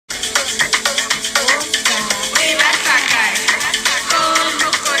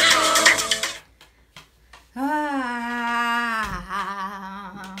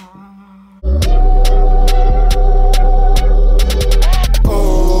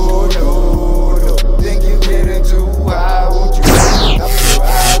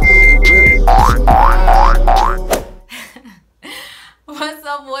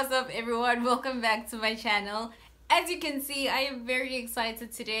channel. As you can see, I am very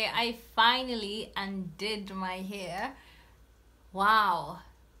excited today. I finally undid my hair. Wow.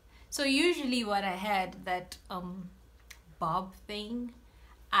 So usually what I had, that bob thing,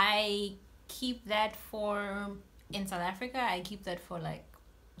 I keep that for, in South Africa, I keep that for like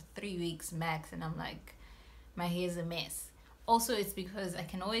 3 weeks max, and I'm like, my hair's a mess. Also, it's because I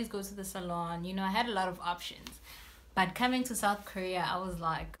can always go to the salon, you know, I had a lot of options. But coming to South Korea, I was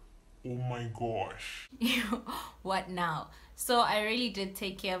like, oh my gosh. What now? So I really did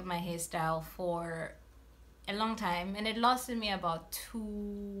take care of my hairstyle for a long time, and it lasted me about 2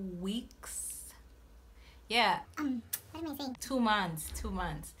 weeks. Yeah. What am I saying? 2 months. 2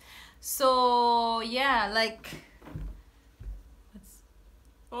 months. So yeah, like,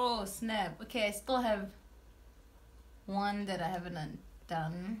 oh snap. Okay, I still have one that I haven't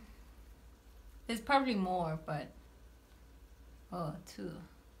done. There's probably more, but oh, 2.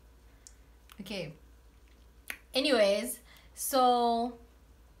 Okay. Anyways, so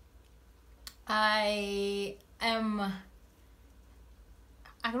I don't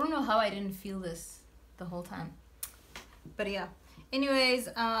know how I didn't feel this the whole time, but yeah. Anyways,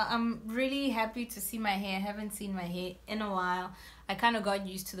 I'm really happy to see my hair. I haven't seen my hair in a while. I kind of got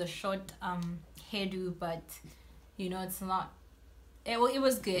used to the short hairdo, but you know, it's not, it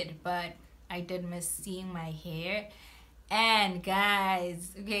was good, but I did miss seeing my hair. And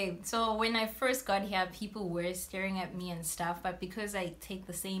guys, okay, so when I first got here, people were staring at me and stuff, but because I take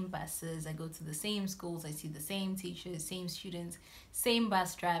the same buses, I go to the same schools, I see the same teachers, same students, same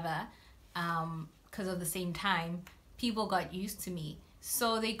bus driver, because of the same time, people got used to me.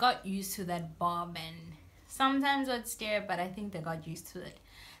 So they got used to that bob, and sometimes I'd stare, but I think they got used to it.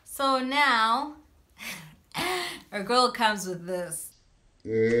 So now a girl comes with this.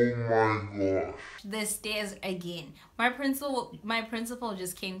 Oh my gosh. The stairs again. My principal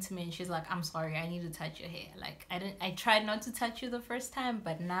just came to me and she's like, I'm sorry, I need to touch your hair. Like, I tried not to touch you the first time,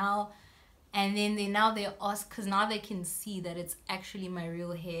 but now, and then they ask, because now they can see that it's actually my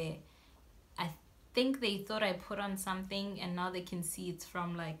real hair. I think they thought I put on something, and now they can see it's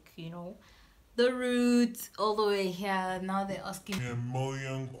from, like, you know, the roots all the way here. Now they're asking A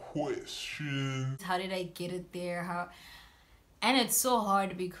million questions. how did I get it there, how. And it's so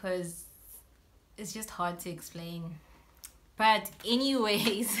hard because it's just hard to explain. But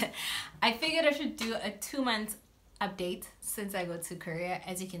anyways, I figured I should do a 2-month update since I got to Korea.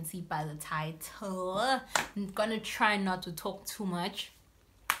 As you can see by the title, I'm gonna try not to talk too much.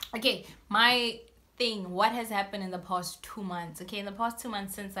 Okay, my thing, what has happened in the past 2 months. Okay, in the past 2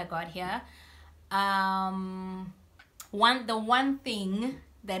 months since I got here, the one thing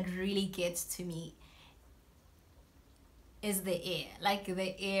that really gets to me is the air. Like,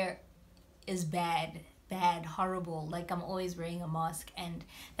 the air is bad, horrible. Like, I'm always wearing a mask, and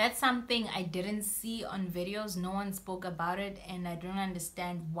that's something I didn't see on videos. No one spoke about it, and I don't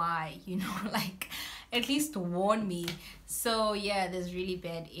understand why, you know. Like, at least warn me. So yeah, there's really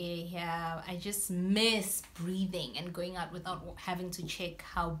bad air here. I just miss breathing and going out without having to check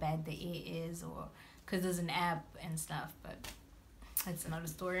how bad the air is, or because there's an app and stuff, but that's another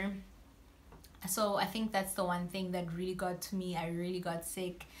story. So I think that's the one thing that really got to me. I really got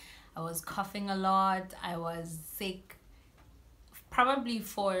sick. I was coughing a lot. I was sick probably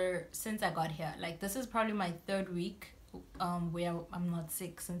since I got here. Like, this is probably my 3rd week where I'm not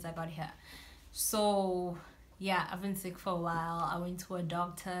sick since I got here. So yeah, I've been sick for a while. I went to a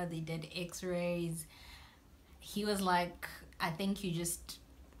doctor. They did x-rays. He was like, I think you just,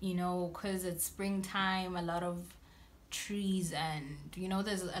 you know, because it's springtime, a lot of trees, and you know,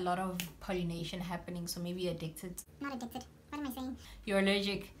 there's a lot of pollination happening, so maybe addicted. Not addicted. What am I saying? You're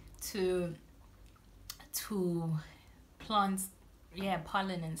allergic to plants, yeah,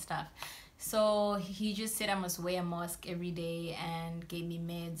 pollen and stuff. So he just said I must wear a mask every day and gave me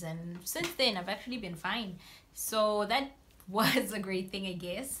meds, and since then I've actually been fine. So that was a great thing, I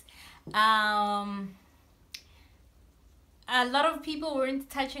guess. A lot of people weren't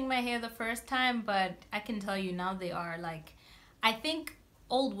touching my hair the first time, but I can tell you now they are. Like, I think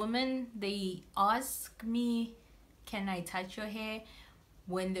old women, they ask me, can I touch your hair,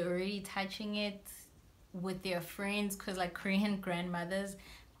 when they're already touching it with their friends, because like Korean grandmothers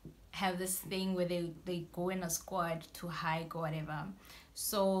have this thing where they go in a squad to hike or whatever.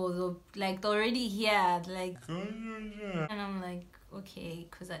 So they're already here, like, and I'm like, okay,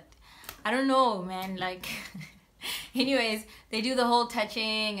 because I don't know, man, like. Anyways, they do the whole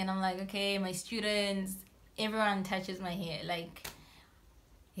touching, and I'm like, okay, my students, everyone touches my hair. Like,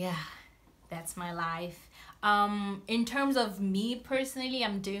 yeah, that's my life. In terms of me personally,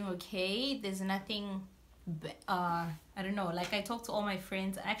 I'm doing okay. There's nothing, I don't know, like, I talked to all my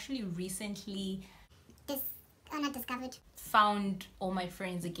friends. Actually, recently, not discovered. Found all my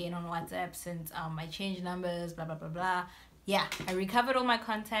friends again on WhatsApp since I changed numbers, blah blah blah blah. Yeah, I recovered all my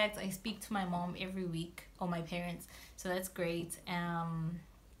contacts. I speak to my mom every week, or my parents, so that's great.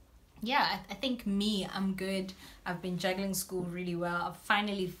 Yeah, I think I'm good. I've been juggling school really well. I've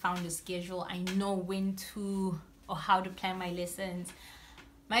finally found a schedule. I know when to or how to plan my lessons.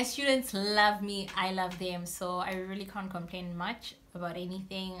 My students love me, I love them, so I really can't complain much about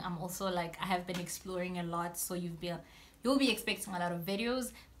anything. I'm also like, I have been exploring a lot, so you'll be expecting a lot of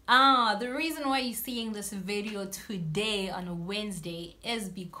videos. The reason why you're seeing this video today on a Wednesday is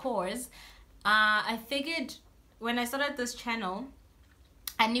because I figured when I started this channel,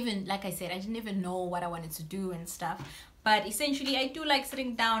 I didn't even know what I wanted to do and stuff. But essentially, I do like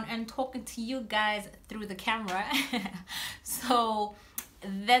sitting down and talking to you guys through the camera. So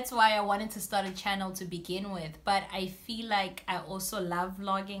that's why I wanted to start a channel to begin with. But I feel like I also love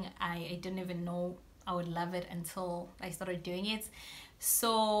vlogging. I didn't even know I would love it until I started doing it.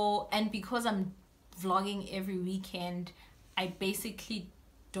 So, and because I'm vlogging every weekend, I basically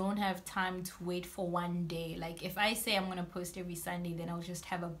don't have time to wait for one day. Like if I say I'm gonna post every Sunday, then I'll just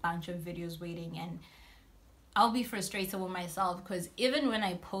have a bunch of videos waiting, and I'll be frustrated with myself because even when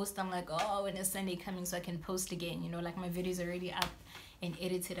I post, I'm like, oh, when is Sunday coming so I can post again, you know, like my videos are already up and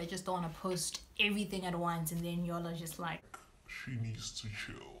edited. I just don't want to post everything at once, and then y'all are just like, she needs to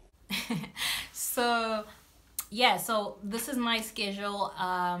chill. So yeah, so this is my schedule.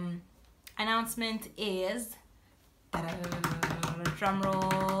 Announcement is, drum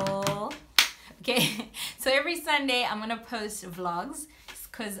roll. Okay, so every Sunday I'm gonna post vlogs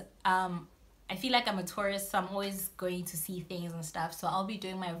because I feel like I'm a tourist, so I'm always going to see things and stuff. So I'll be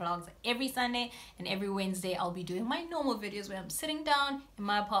doing my vlogs every Sunday, and every Wednesday I'll be doing my normal videos where I'm sitting down in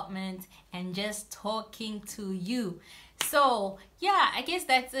my apartment and just talking to you. So yeah, I guess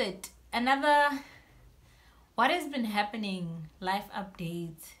that's it. What has been happening? Life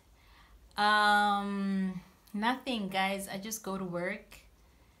update. Nothing, guys. I just go to work.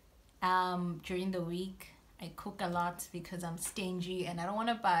 During the week I cook a lot because I'm stingy and I don't want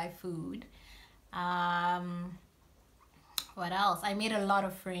to buy food. What else? I made a lot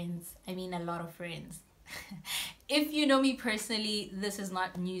of friends. I mean, a lot of friends. If you know me personally, this is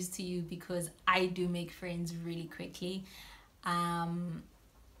not news to you because I do make friends really quickly.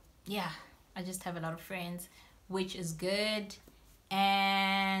 Yeah, I just have a lot of friends, which is good.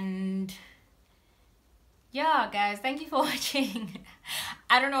 And yeah, guys, thank you for watching.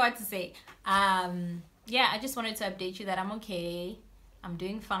 I don't know what to say. Yeah, I just wanted to update you that I'm okay. I'm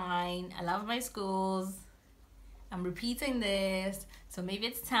doing fine. I love my schools. I'm repeating this, so maybe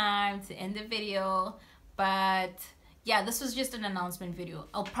it's time to end the video. But yeah, this was just an announcement video.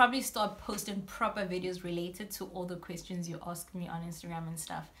 I'll probably start posting proper videos related to all the questions you ask me on Instagram and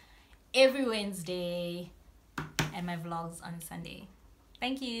stuff every Wednesday, and my vlogs on Sunday.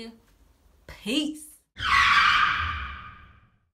 Thank you. Peace.